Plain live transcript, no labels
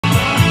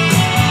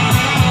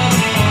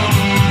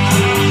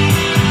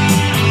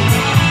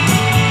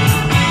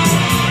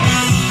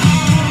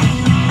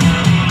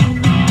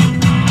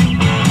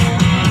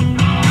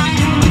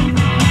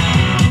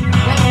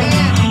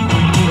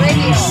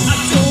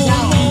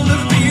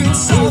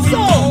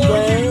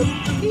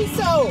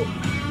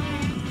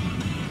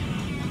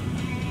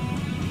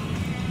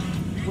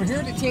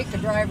take the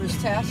driver's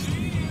test,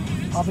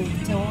 I'll be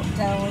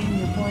tallying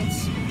your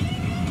points.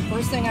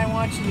 First thing I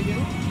want you to do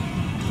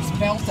is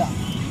belt up.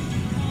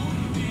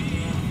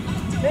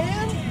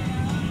 Man,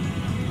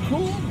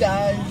 cool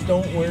guys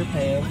don't wear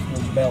pants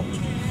with belts.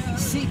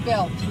 Seat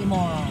belt, you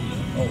moron.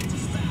 Oh.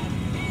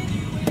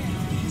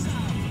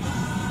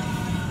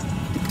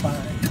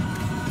 Fine.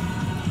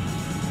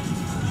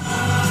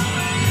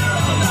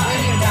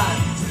 Then you're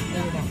done.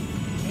 Then you're done.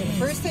 Okay, the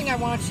first thing I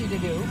want you to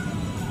do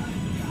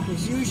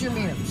is use your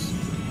mirrors.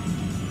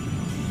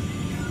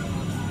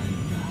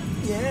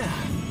 Yeah.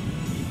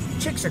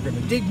 Chicks are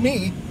gonna dig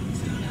me.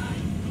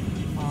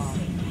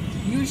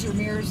 Use your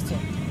mirrors to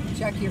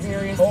check your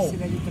areas to see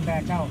that you can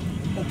back out.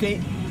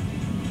 Okay.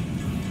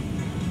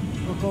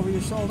 Look over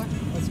your shoulder.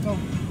 Let's go.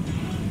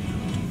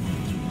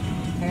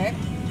 Okay.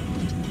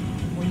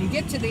 When you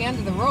get to the end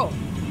of the road,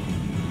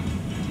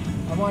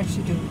 I want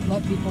you to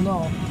let people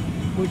know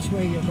which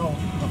way you're going.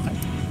 Okay.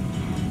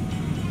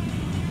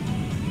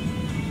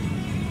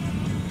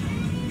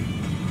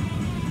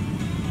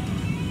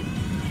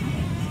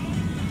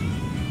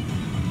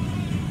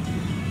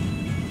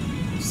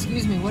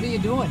 Excuse me, what are you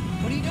doing?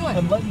 What are you doing?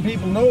 I'm letting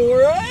people know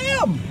where I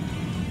am.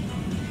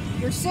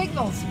 Your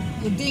signals,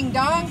 you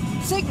ding-dong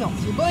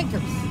signals, your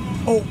blinkers.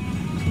 Oh.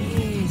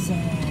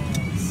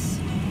 Jesus.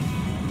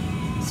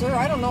 Sir,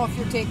 I don't know if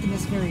you're taking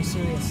this very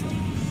seriously.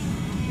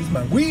 These are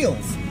my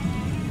wheels.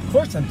 Of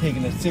course I'm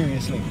taking it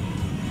seriously.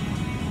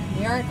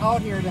 We aren't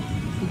out here to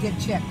get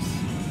chicks.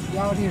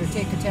 You're out here to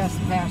take a test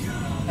and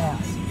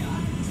pass.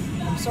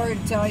 I'm sorry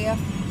to tell you,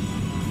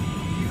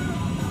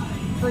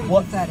 pretty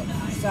pathetic.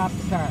 Stop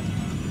the car.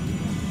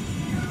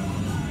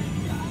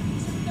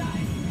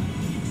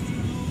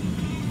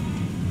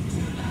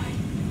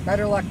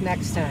 Better luck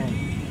next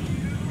time.